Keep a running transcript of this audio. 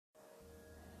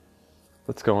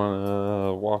Let's go on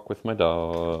a walk with my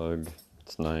dog.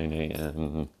 It's 9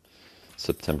 a.m.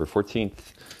 September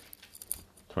 14th,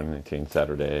 2019,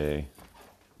 Saturday.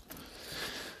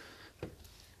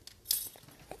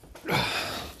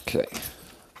 Okay.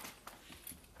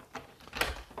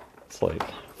 It's like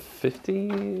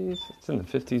 50s. It's in the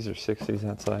 50s or 60s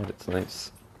outside. It's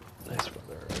nice. Nice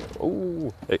weather.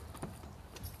 Oh, hey.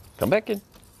 Come back in.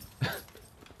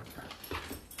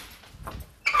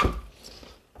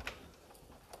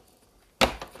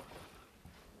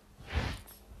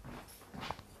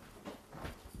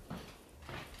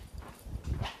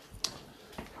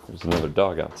 There's another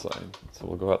dog outside, so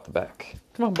we'll go out the back.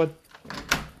 Come on, bud.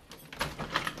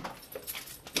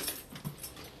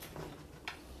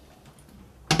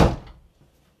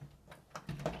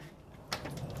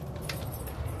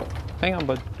 Hang on,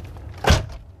 bud.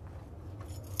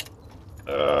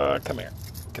 Come here.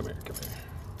 Come here, come here.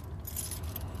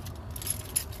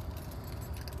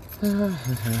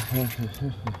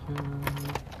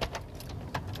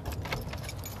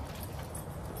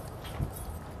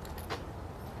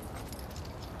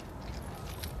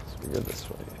 So we go this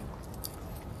way.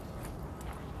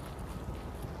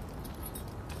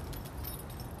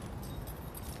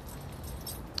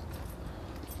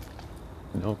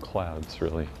 No clouds,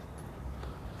 really.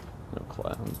 No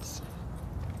clouds.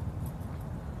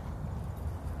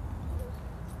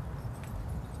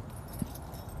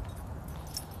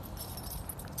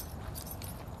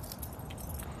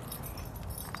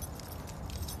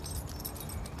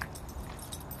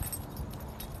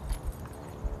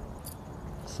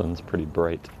 Sun's pretty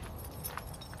bright.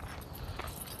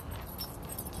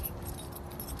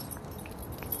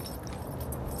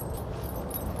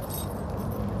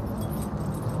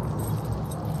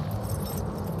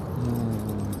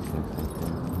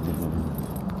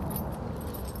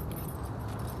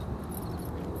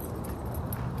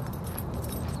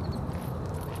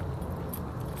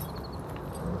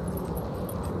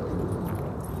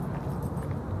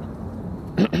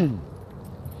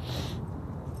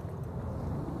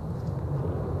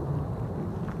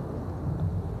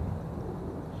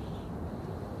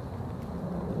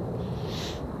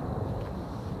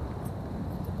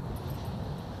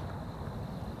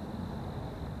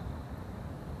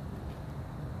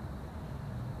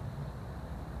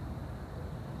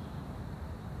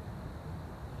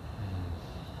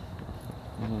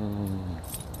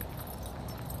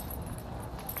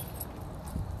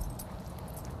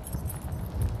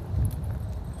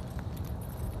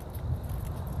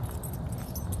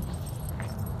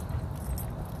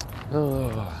 Oh,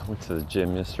 I went to the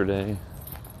gym yesterday.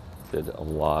 Did a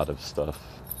lot of stuff.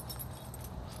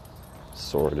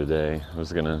 Sore today. I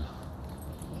was gonna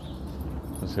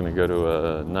go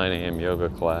to a 9 a.m. yoga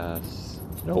class.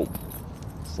 Nope.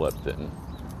 Slept in.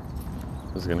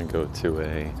 I was gonna go to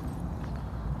a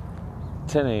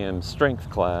 10 a.m. strength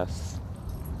class.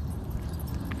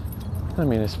 I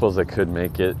mean, I suppose I could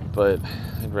make it, but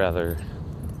I'd rather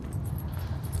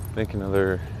make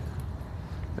another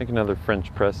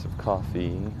French press of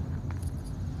coffee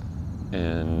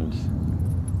and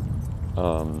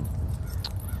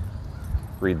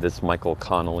read this Michael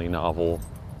Connelly novel.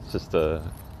 It's just a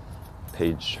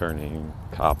page-turning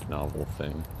cop novel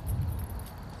thing.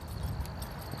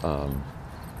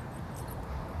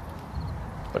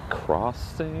 The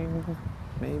Crossing,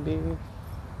 maybe?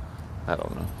 I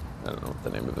don't know what the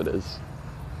name of it is.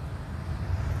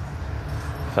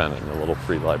 Found it in a little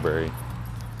free library.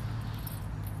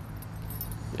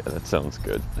 Yeah, that sounds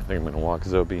good. I think I'm going to walk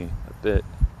Zoe a bit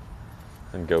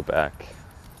and go back.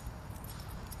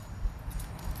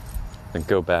 And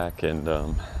keep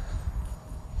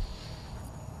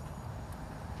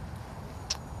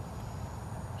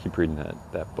reading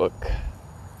that book.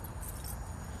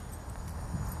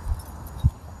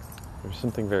 There's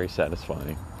something very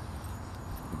satisfying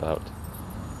about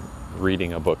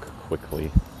reading a book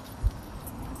quickly.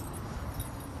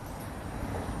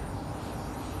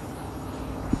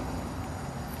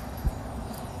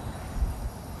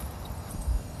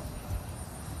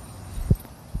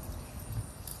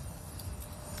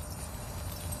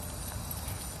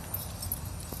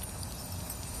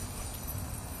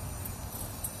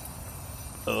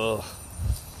 Ugh.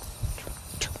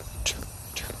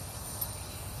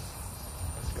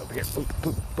 Let's go over here. Boop,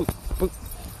 boop, boop, boop.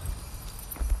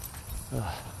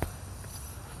 Ugh.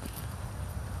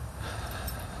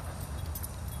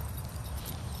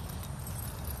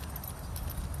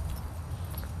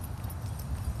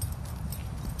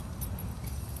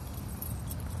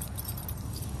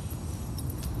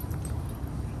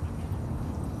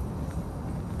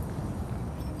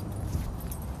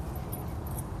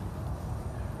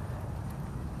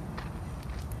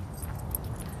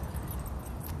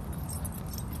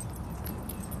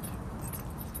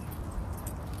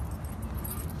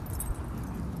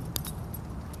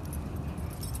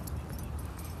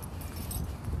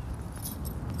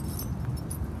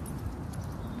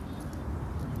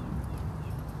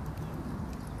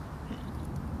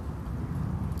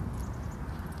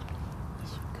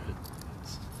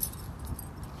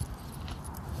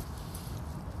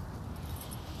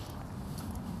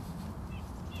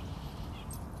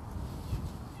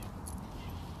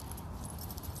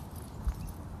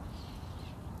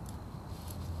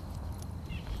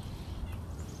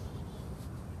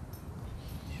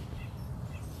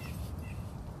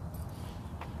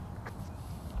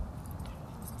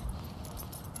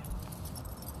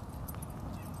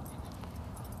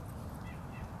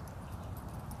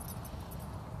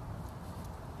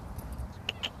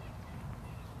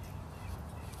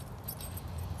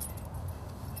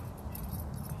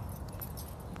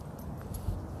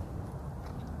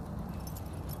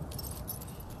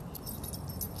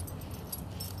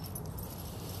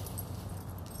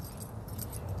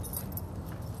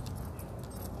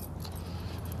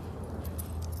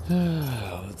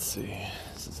 Let's see.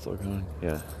 Is it still going?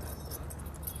 Yeah.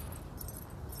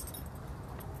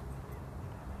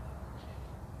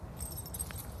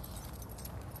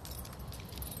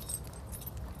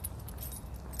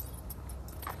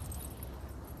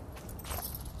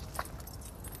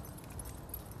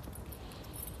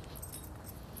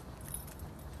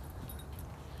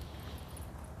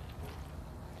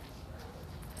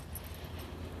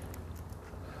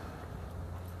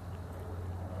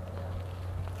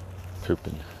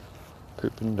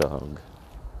 Pooping dog.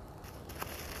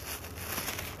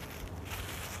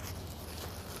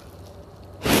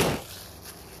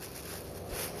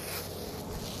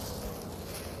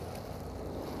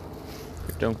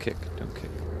 Don't kick.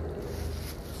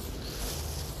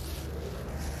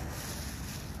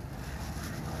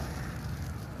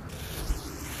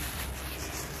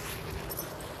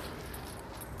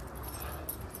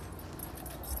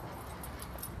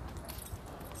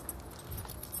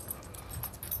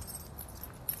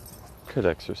 Could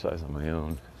exercise on my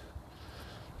own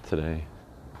today.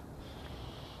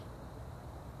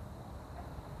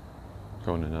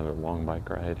 Go on another long bike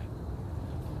ride.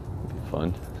 It'd be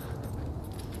fun.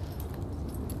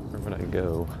 Where would I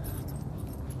go?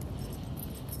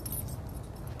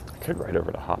 I could ride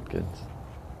over to Hopkins.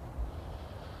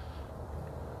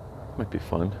 Might be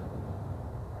fun.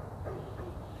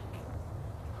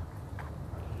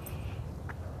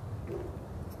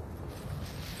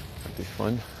 Might be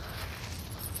fun.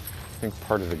 I think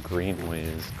part of the greenway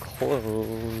is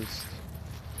closed.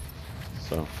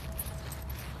 So,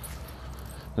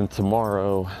 and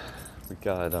tomorrow we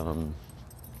got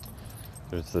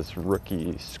there's this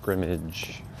rookie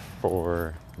scrimmage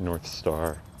for North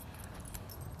Star,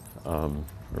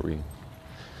 where we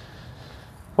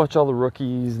watch all the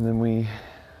rookies and then we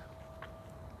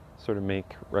sort of make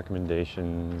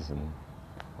recommendations and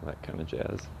all that kind of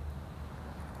jazz.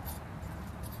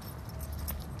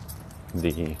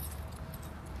 The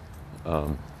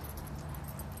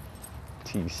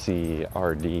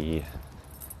TCRD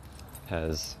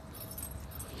has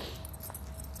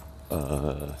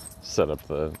set up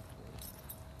the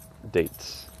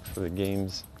dates for the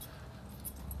games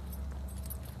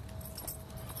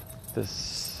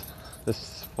this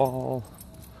fall,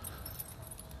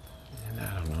 and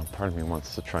I don't know, part of me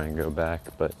wants to try and go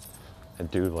back, but I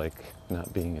do like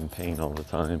not being in pain all the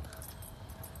time,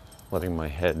 letting my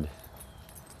head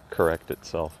correct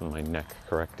itself and my neck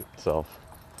correct itself,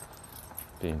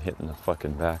 being hit in the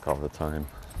fucking back all the time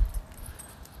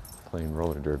playing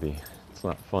roller derby. It's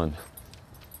not fun.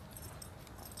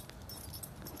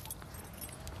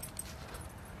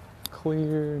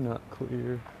 Clear, not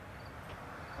clear.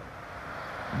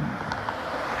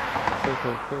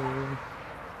 Circle clear.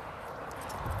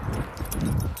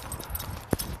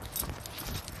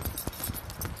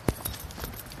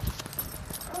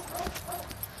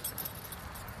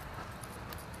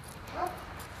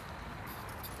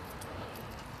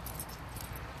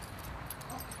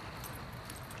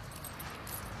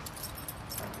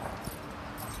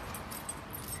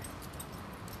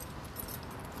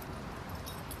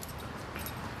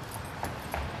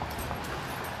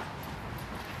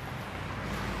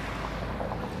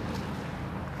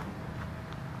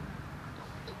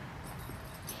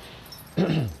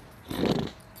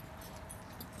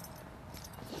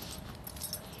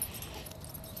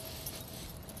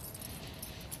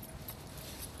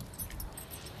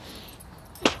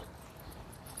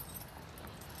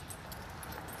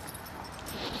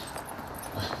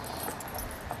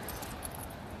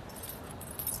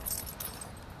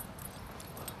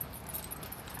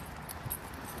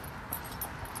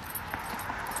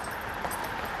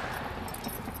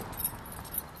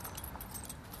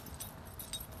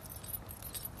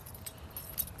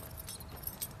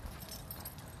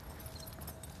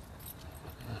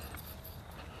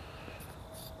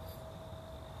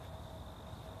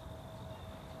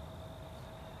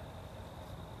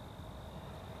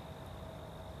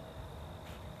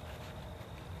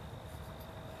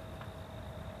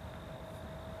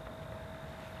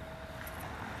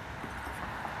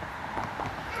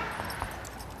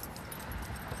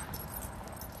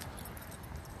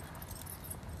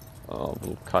 Oh,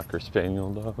 little Cocker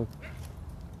Spaniel dog.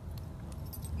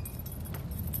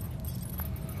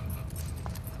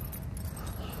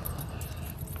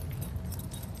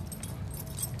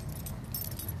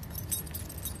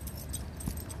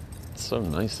 It's so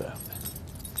nice out there.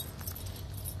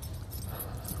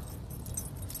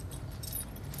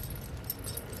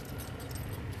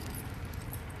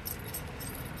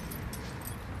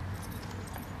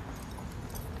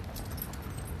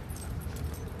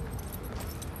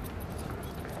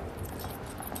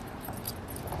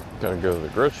 Gotta go to the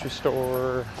grocery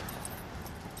store,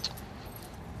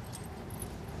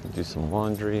 do some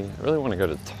laundry. I really want to go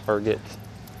to Target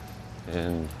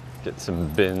and get some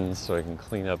bins so I can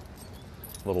clean up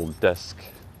a little desk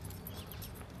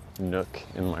nook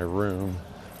in my room.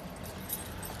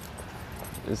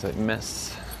 It is a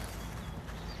mess.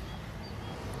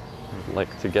 I'd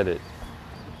like to get it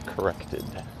corrected.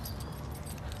 Hey,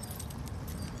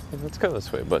 let's go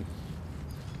this way, bud.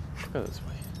 Let's go this way.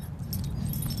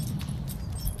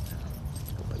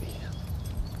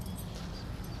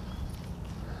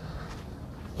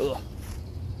 Ugh.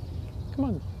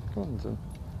 Come on, Zim.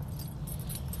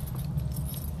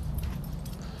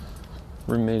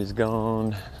 Roommate is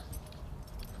gone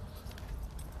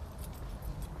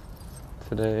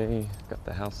today. Got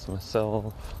the house to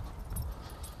myself.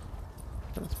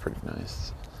 That's pretty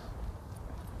nice.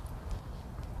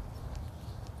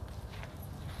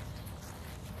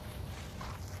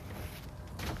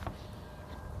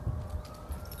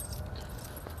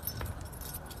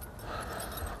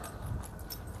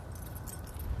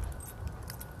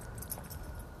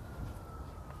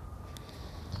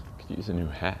 Could use a new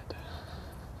hat.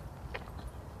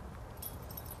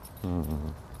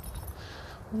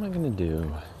 What am I gonna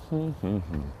do?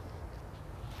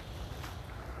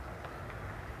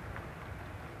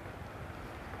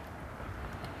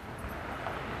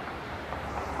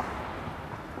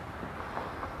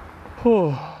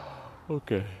 Oh,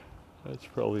 okay. That's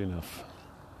probably enough.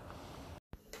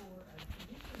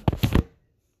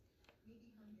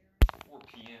 4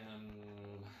 p.m.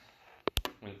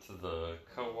 Went to the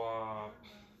co-op.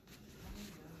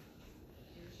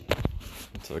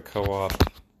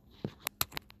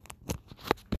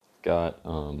 Got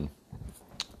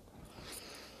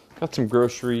some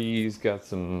groceries, got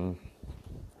some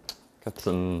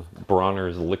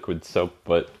Bronner's liquid soap,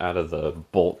 but out of the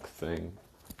bulk thing.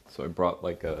 So I brought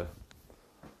like a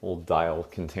little dial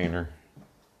container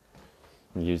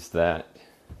and used that.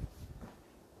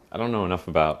 I don't know enough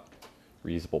about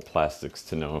reusable plastics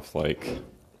to know if like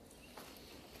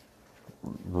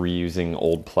reusing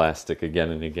old plastic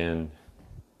again and again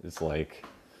is like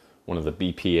one of the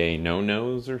BPA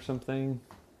no-nos or something,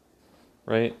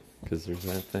 right? Because there's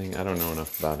that thing. I don't know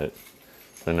enough about it.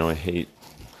 I know I hate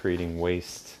creating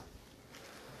waste.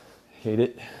 Hate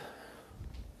it.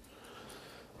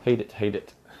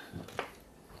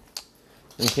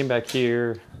 Then came back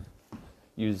here,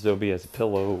 used Zobi as a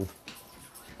pillow.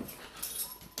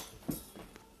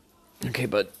 Okay,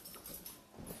 bud.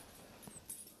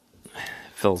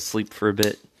 Fell asleep for a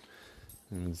bit.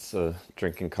 I was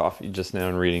drinking coffee just now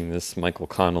and reading this Michael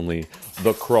Connelly,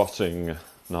 The Crossing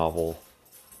novel.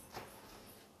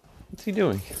 What's he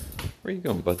doing? Where are you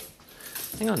going, bud?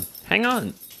 Hang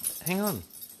on.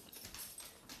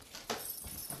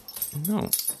 No.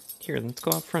 Here, let's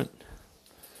go out front.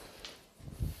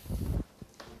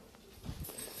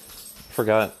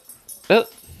 Forgot. Oh,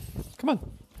 come on.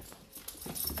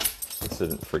 I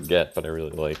didn't forget, but I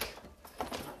really like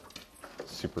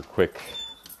super quick,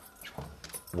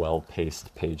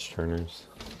 well-paced page turners.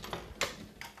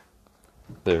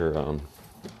 They're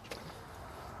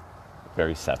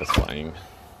very satisfying.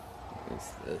 What's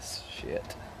this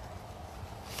shit?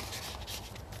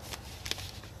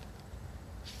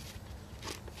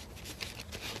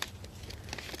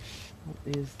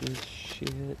 What is this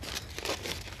shit?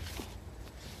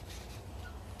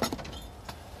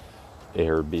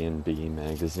 Airbnb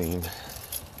magazine.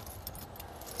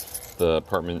 The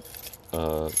apartment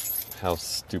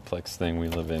house duplex thing we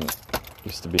live in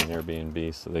used to be an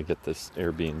Airbnb, so they get this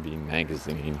Airbnb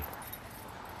magazine,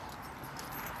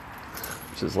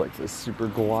 which is like this super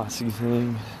glossy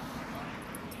thing.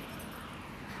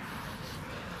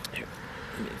 Here,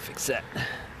 let me fix that.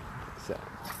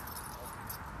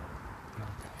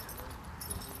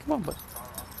 Come on, bud.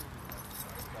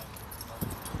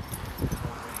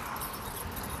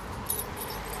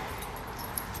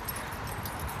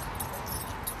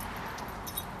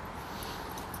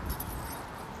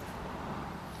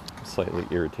 I'm slightly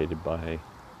irritated by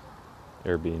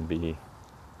Airbnb,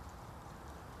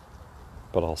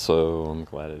 but also I'm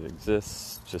glad it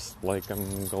exists, just like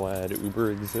I'm glad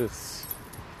Uber exists.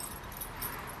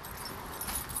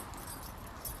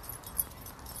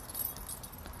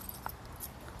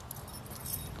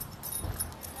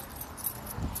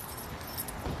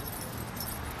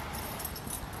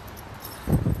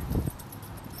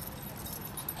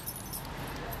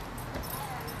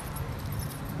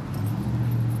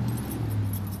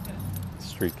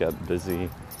 Street got busy.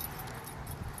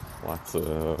 Lots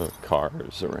of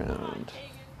cars around.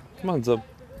 Come on, Zub.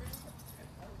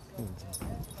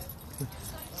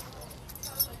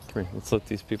 Come here, let's let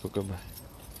these people go by.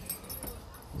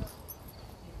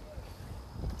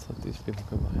 People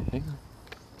go by. Hang on.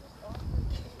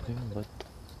 Hang on, bud.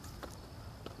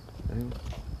 Hang on.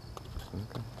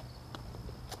 Okay.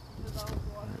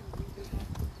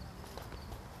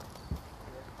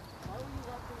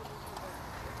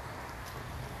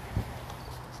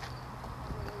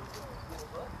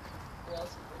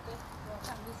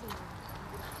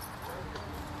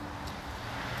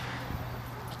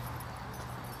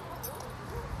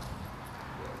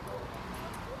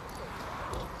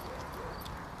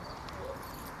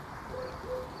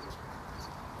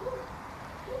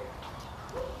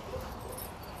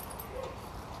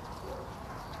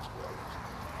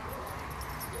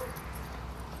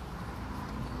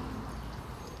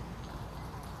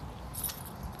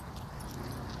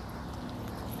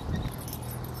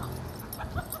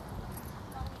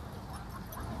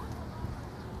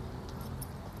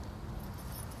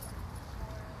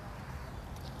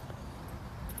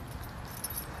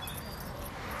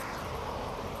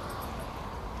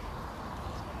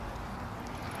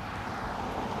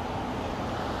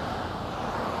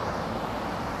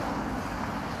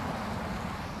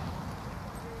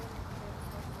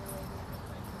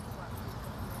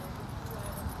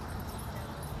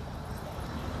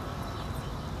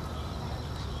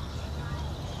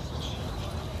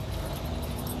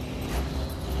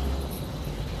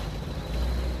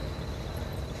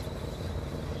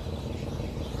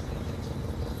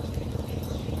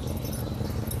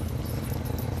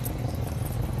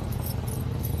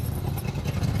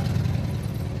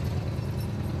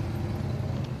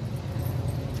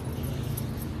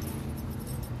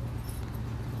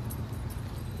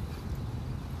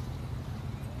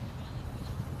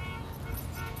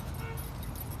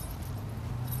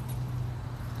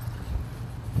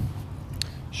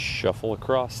 Shuffle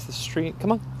across the street.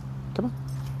 Come on. Come on.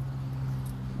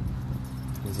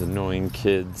 These annoying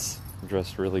kids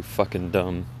dressed really fucking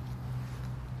dumb.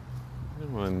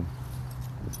 I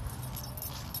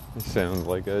sound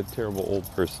like a terrible old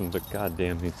person, but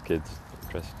goddamn, these kids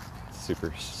are dressed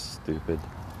super stupid.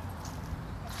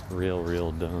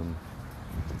 Real dumb.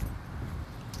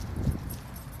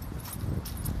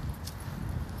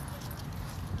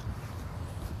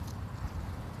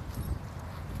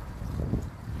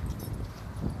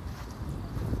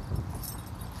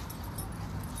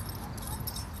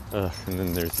 And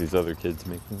then there's these other kids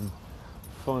making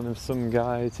fun of some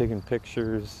guy taking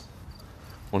pictures.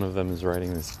 One of them is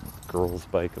riding this girl's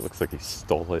bike. It looks like he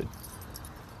stole it.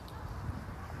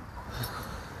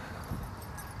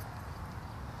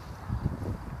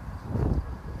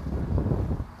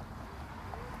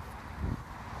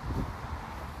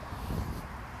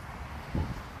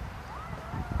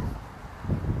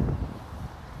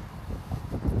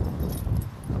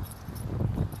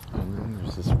 And then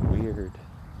there's this weird...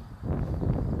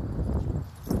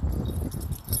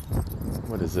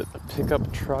 what is it? A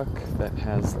pickup truck that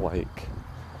has like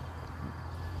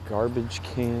garbage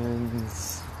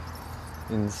cans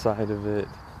inside of it.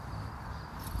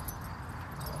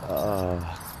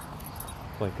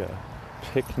 Like a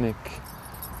picnic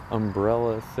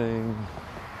umbrella thing.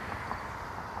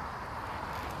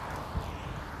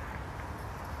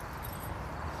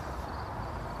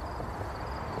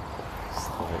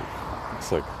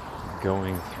 It's like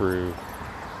going through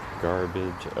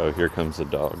garbage. Oh, here comes a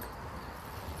dog.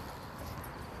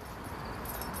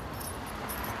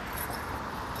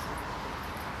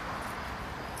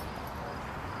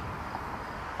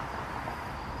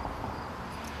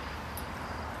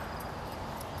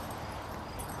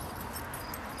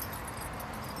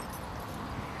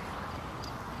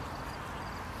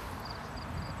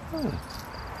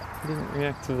 He didn't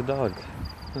react to the dog.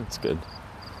 That's good.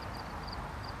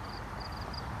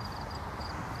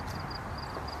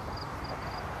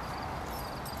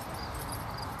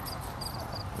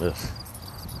 Ugh.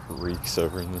 Reeks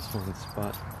over in this one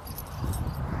spot.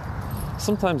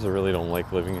 Sometimes I really don't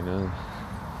like living around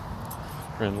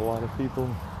a lot of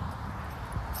people.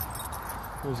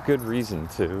 There's good reason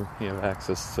to. You have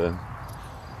access to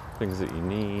things that you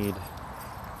need.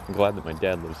 I'm glad that my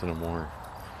dad lives in a more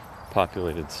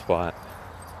populated spot.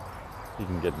 You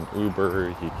can get an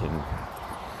Uber, you can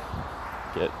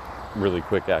get really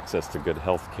quick access to good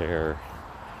health care.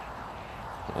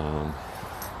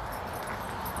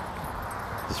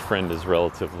 His friend is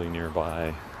relatively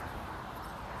nearby.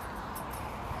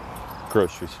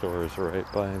 Grocery store is right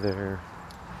by there.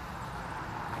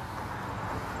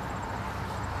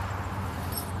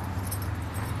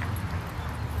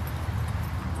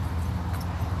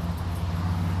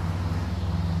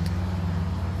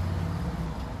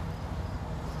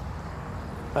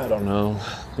 I don't know.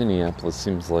 Minneapolis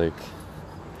seems like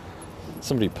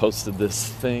somebody posted this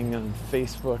thing on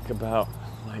Facebook about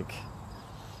like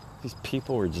these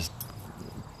people were just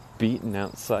beaten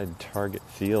outside Target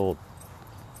Field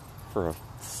for a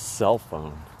cell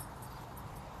phone.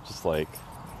 Just like,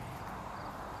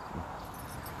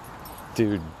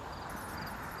 dude,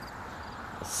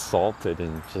 assaulted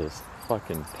and just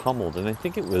fucking pummeled. And I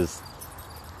think it was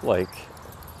like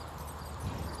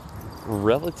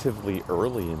relatively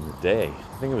early in the day.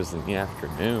 I think it was in the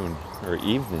afternoon or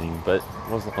evening, but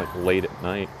it wasn't like late at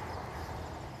night.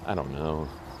 I don't know.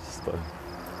 Just a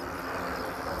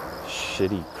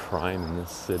shitty crime in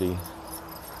this city.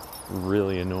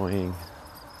 Really annoying.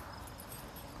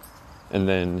 And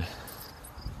then,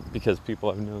 because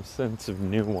people have no sense of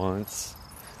nuance,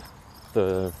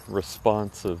 the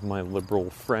response of my liberal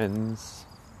friends,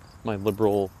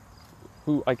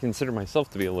 who I consider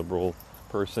myself to be a liberal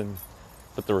person,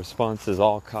 but the response is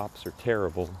all cops are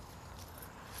terrible.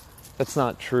 That's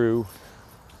not true.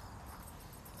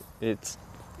 It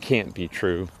can't be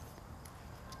true.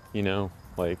 You know,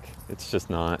 like, it's just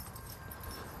not.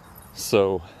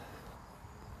 So,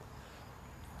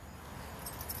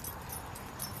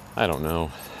 I don't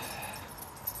know.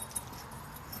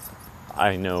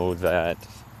 I know that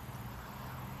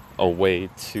a way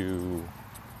to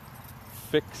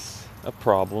fix a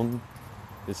problem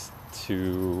is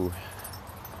to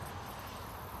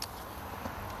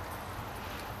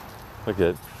look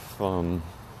at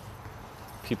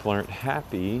people aren't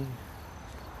happy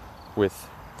with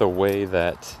the way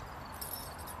that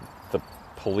the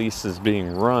police is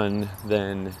being run,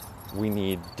 then we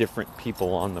need different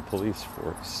people on the police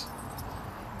force,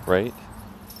 right?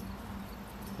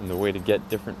 And the way to get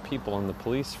different people on the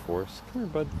police force, come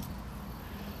here, bud,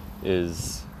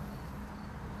 is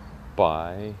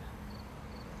by...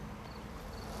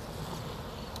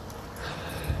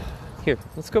 Here,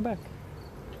 let's go back.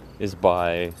 Is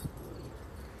by,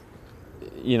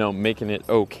 making it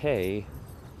okay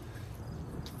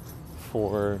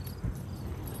for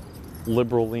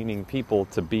liberal-leaning people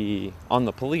to be on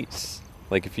the police.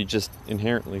 Like, if you just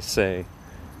inherently say,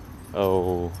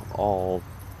 oh, all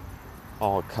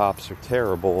cops are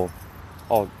terrible,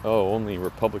 only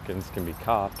Republicans can be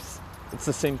cops. It's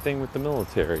the same thing with the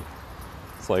military.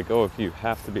 It's like, if you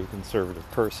have to be a conservative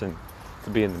person to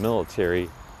be in the military,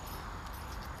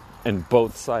 and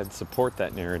both sides support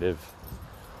that narrative,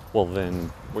 well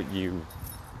then what you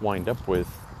wind up with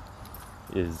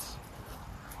is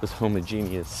this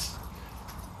homogeneous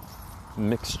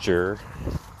mixture.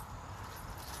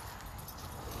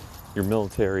 Your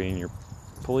military and your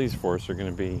police force are going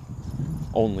to be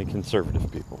only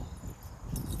conservative people.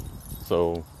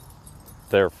 So,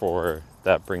 therefore,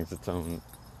 that brings its own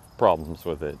problems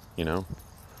with it,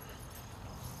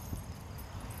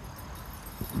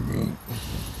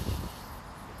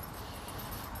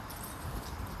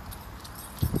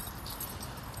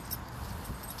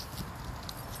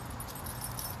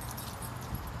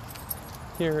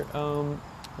 Here,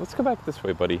 let's go back this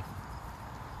way, buddy.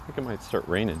 I think it might start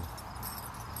raining.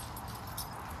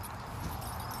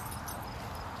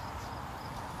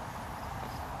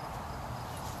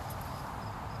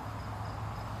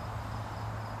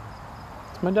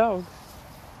 It's my dog.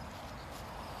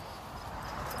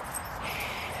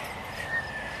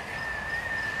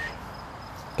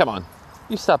 Come on.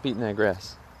 You stop eating that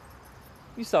grass.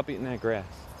 You stop eating that grass.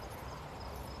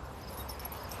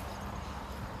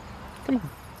 Come on.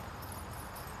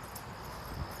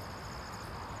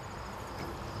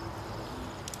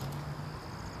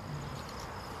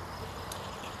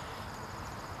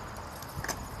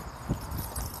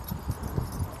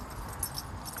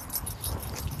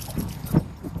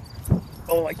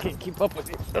 Oh, I can't keep up with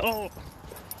you. Oh.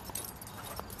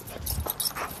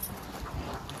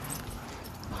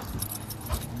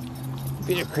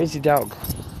 Being a crazy dog.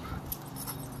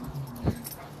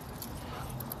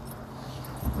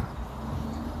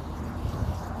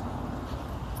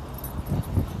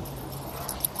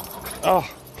 Oh.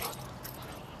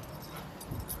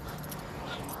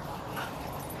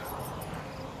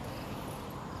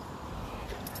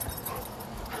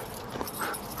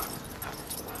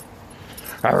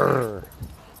 Arr.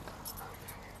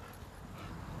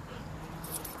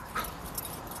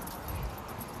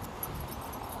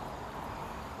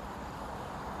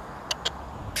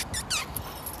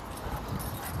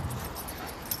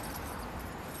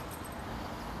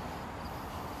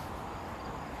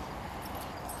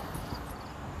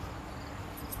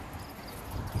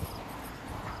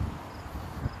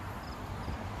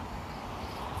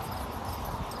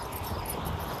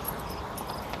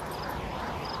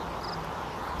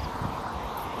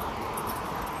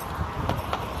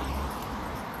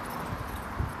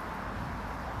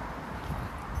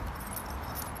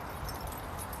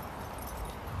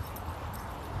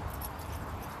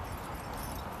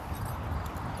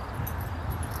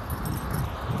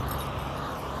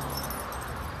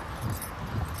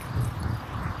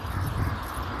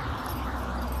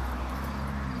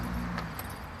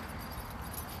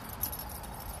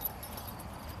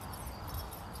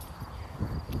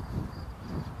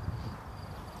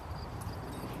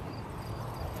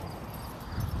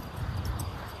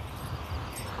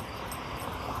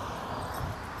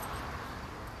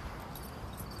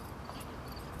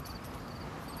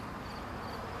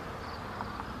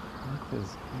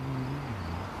 Is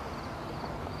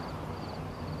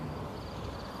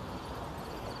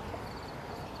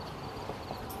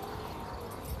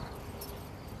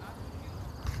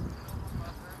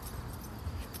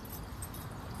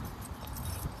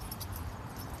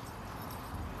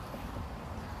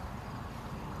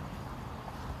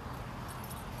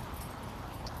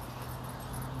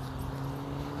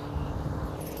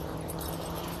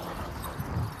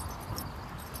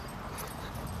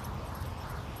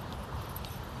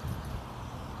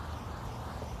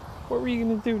What were you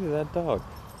gonna do to that dog?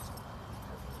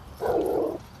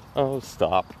 Oh,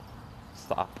 stop.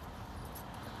 Stop.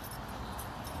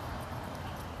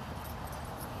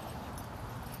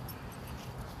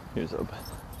 Here's a...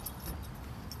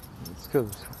 Let's go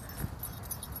this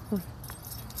way.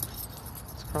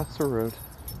 Let's cross the road.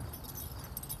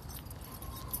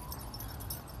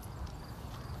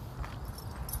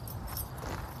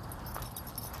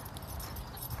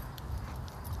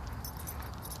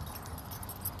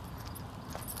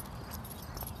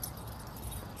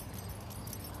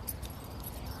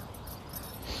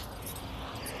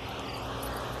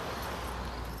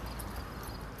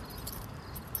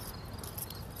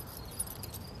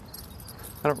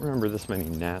 I don't remember this many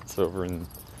gnats over in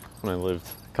when I lived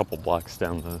a couple blocks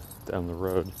down the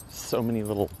road. So many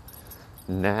little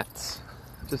gnats,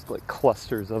 just like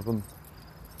clusters of them.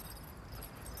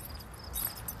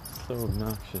 So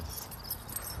obnoxious.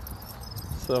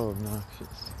 So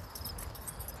obnoxious.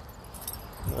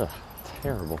 Ugh,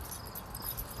 terrible.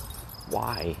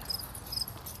 Why?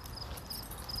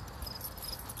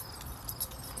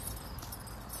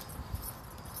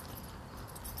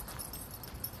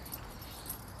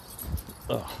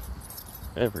 Ugh,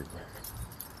 everywhere.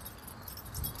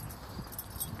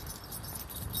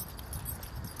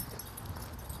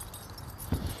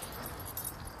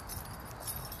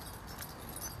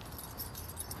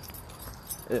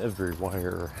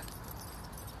 Everywhere.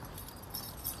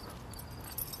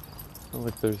 Oh,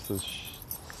 look, there's those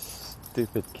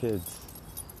stupid kids.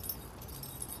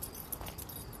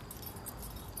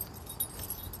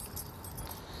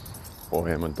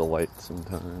 Boy, I'm a delight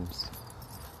sometimes.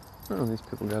 Oh, these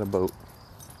people got a boat.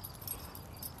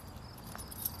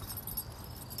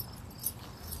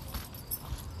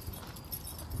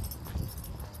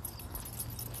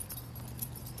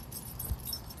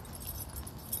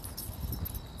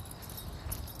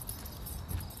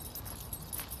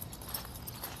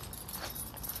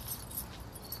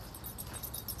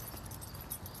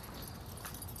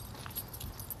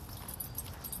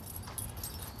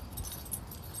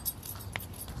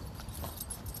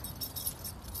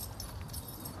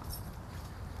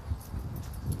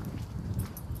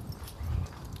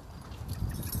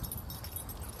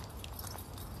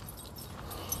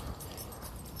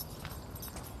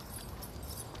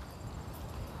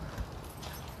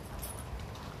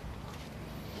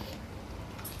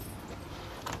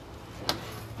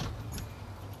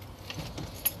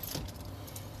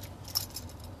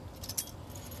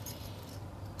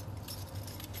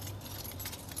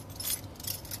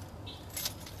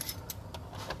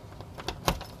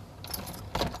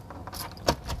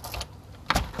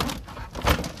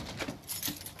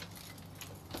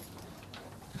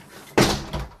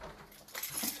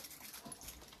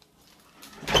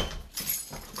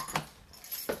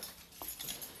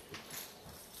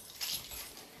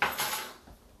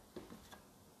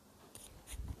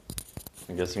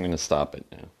 I guess I'm going to stop it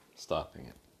now. Stopping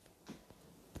it.